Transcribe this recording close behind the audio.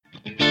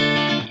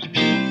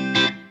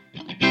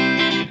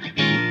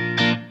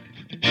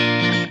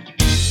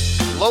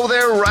Hello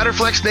there,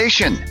 RiderFlex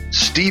Nation.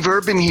 Steve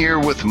Urban here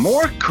with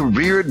more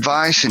career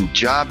advice and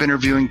job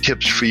interviewing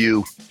tips for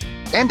you.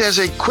 And as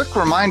a quick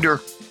reminder,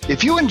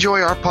 if you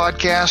enjoy our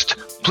podcast,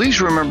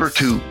 please remember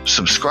to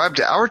subscribe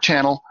to our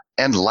channel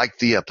and like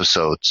the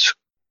episodes.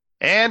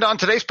 And on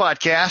today's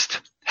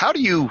podcast, how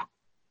do you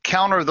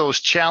counter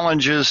those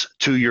challenges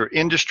to your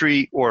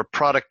industry or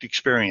product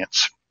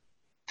experience?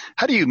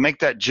 How do you make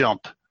that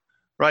jump,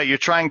 right? You're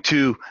trying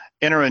to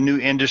enter a new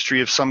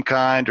industry of some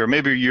kind, or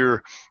maybe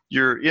you're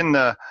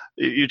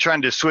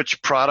trying to switch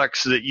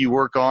products that you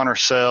work on or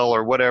sell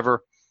or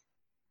whatever.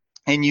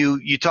 And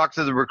you talk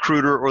to the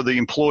recruiter or the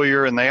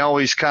employer, and they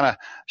always kind of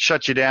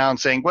shut you down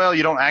saying, well,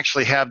 you don't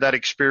actually have that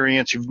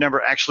experience. You've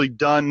never actually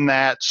done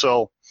that.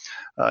 So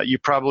you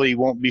probably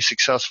won't be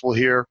successful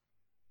here.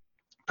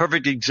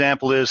 Perfect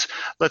example is,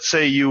 let's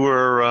say you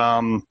were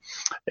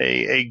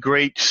a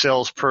great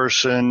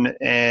salesperson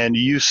and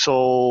you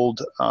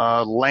sold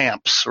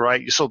lamps,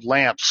 right? You sold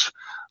lamps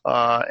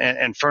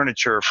and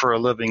furniture for a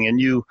living, and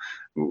you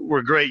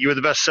were great. You were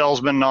the best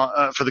salesman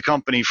for the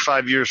company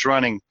 5 years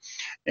running.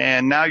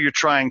 And now you're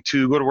trying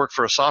to go to work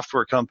for a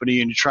software company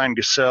and you're trying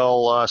to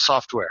sell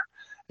software.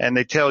 And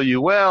they tell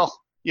you, well,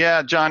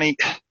 yeah, Johnny,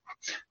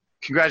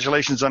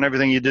 congratulations on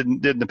everything you did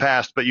in the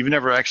past, but you've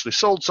never actually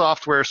sold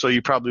software, so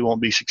you probably won't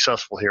be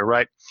successful here,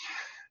 right?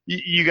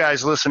 You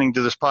guys listening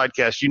to this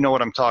podcast, you know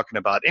what I'm talking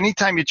about.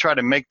 Anytime you try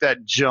to make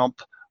that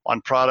jump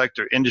on product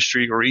or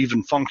industry or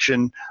even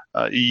function,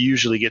 you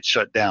usually get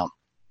shut down.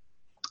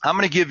 I'm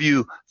going to give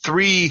you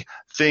 3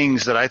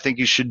 things that I think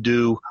you should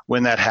do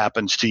when that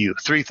happens to you.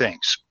 3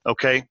 things,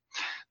 okay?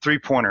 3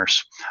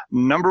 pointers.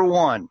 Number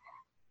 1,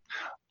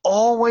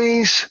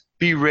 always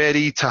be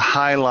ready to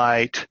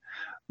highlight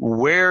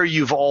where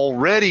you've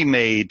already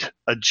made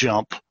a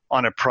jump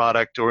on a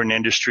product or an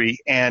industry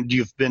and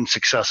you've been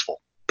successful.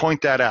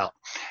 Point that out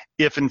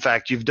if, in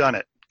fact, you've done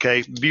it.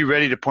 Okay, be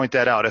ready to point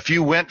that out. If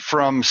you went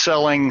from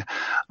selling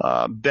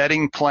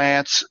bedding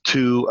plants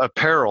to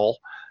apparel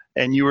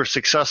and you were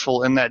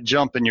successful in that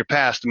jump in your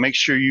past, make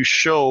sure you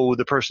show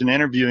the person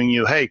interviewing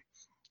you, hey,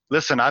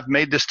 listen, I've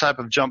made this type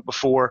of jump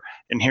before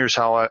and here's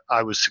how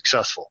I was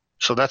successful.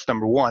 So that's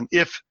number 1,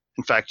 if,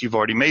 in fact, you've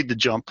already made the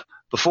jump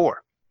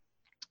before.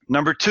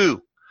 Number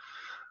 2,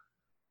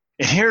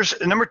 and here's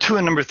number 2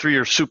 and number 3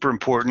 are super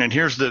important, and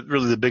here's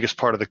really the biggest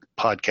part of the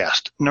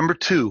podcast. Number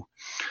 2,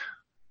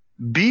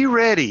 be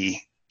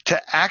ready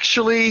to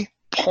actually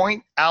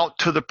point out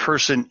to the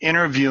person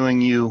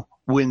interviewing you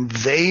when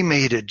they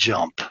made a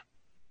jump.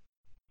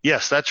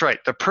 Yes, that's right.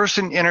 The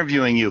person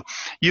interviewing you,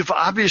 you've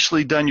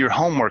obviously done your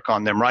homework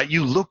on them, right?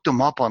 You looked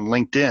them up on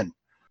LinkedIn.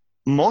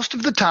 Most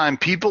of the time,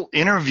 people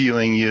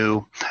interviewing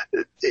you,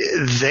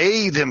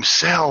 they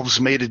themselves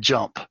made a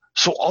jump.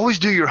 So always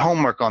do your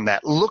homework on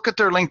that. Look at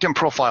their LinkedIn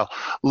profile.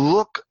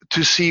 Look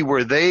to see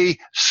where they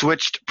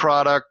switched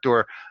products,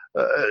 or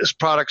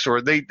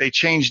they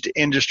changed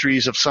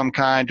industries of some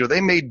kind, or they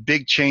made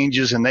big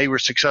changes and they were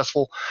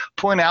successful.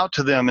 Point out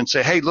to them and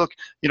say, hey, look,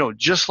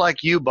 just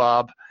like you,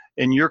 Bob,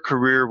 in your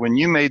career, when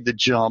you made the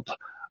jump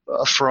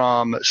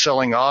from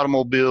selling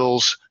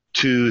automobiles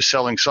to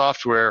selling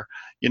software,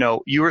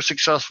 you were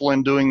successful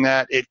in doing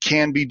that. It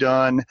can be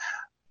done.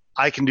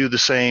 I can do the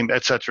same,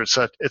 et cetera, et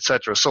cetera, et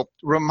cetera. So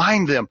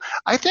remind them.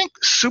 I think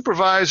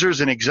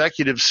supervisors and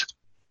executives,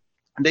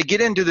 they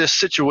get into this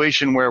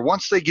situation where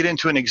once they get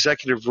into an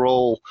executive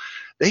role,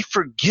 they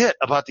forget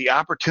about the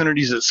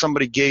opportunities that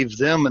somebody gave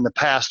them in the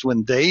past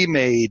when they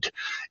made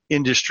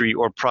industry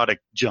or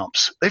product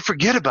jumps. They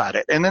forget about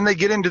it. And then they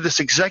get into this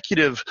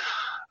executive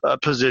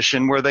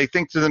position where they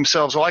think to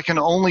themselves, I can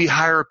only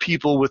hire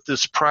people with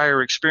this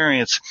prior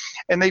experience.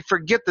 And they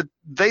forget that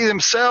they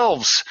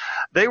themselves,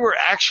 they were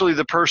actually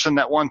the person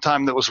that one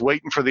time that was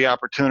waiting for the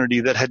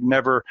opportunity that had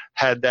never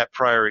had that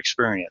prior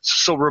experience.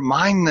 So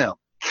remind them.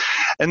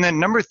 And then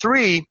number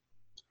 3,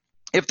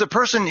 if the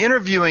person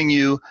interviewing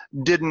you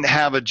didn't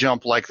have a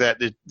jump like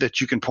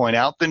that you can point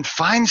out, then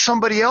find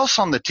somebody else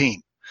on the team.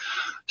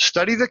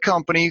 Study the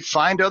company,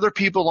 find other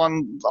people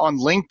on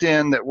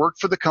LinkedIn that work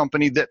for the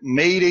company that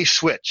made a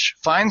switch.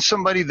 Find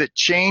somebody that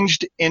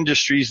changed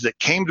industries, that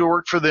came to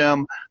work for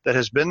them, that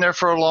has been there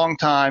for a long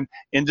time,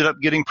 ended up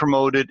getting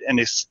promoted and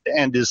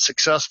is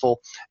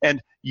successful,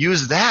 and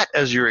use that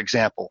as your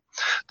example.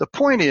 The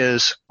point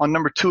is, on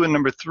number 2 and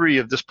number 3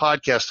 of this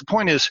podcast, the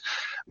point is,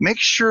 make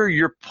sure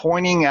you're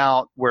pointing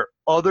out where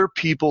other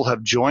people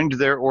have joined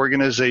their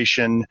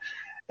organization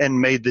and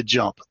made the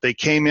jump. They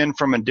came in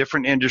from a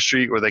different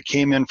industry, or they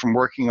came in from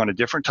working on a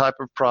different type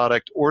of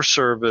product or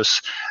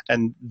service,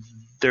 and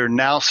they're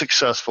now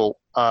successful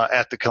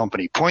at the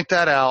company. Point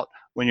that out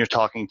when you're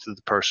talking to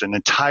the person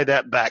and tie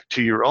that back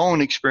to your own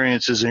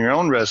experiences and your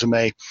own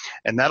resume,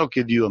 and that'll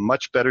give you a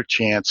much better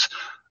chance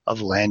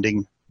of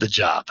landing the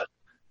job.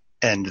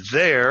 And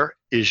there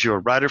is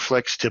your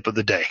RiderFlex tip of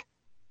the day.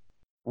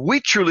 We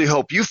truly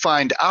hope you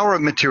find our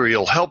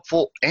material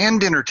helpful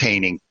and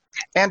entertaining.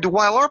 And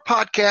while our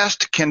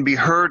podcast can be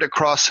heard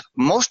across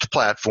most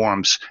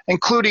platforms,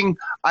 including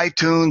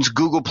iTunes,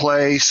 Google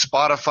Play,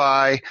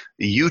 Spotify,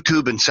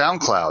 YouTube, and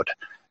SoundCloud,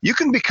 You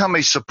can become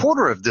a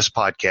supporter of this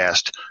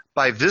podcast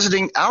by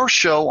visiting our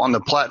show on the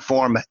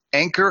platform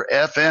Anchor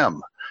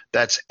FM.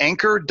 That's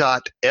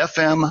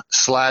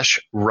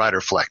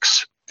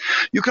anchor.fm/Riderflex.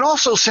 You can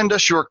also send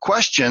us your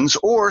questions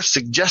or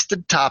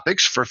suggested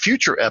topics for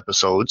future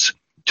episodes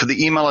to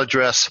the email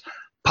address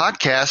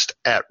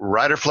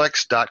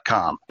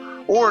podcast@riderflex.com,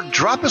 or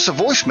drop us a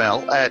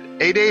voicemail at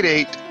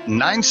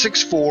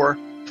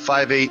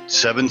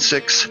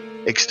 888-964-5876,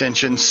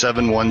 extension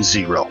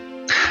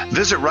 710.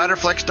 Visit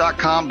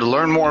riderflex.com to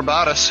learn more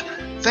about us.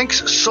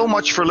 Thanks so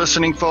much for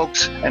listening,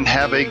 folks, and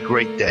have a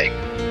great day.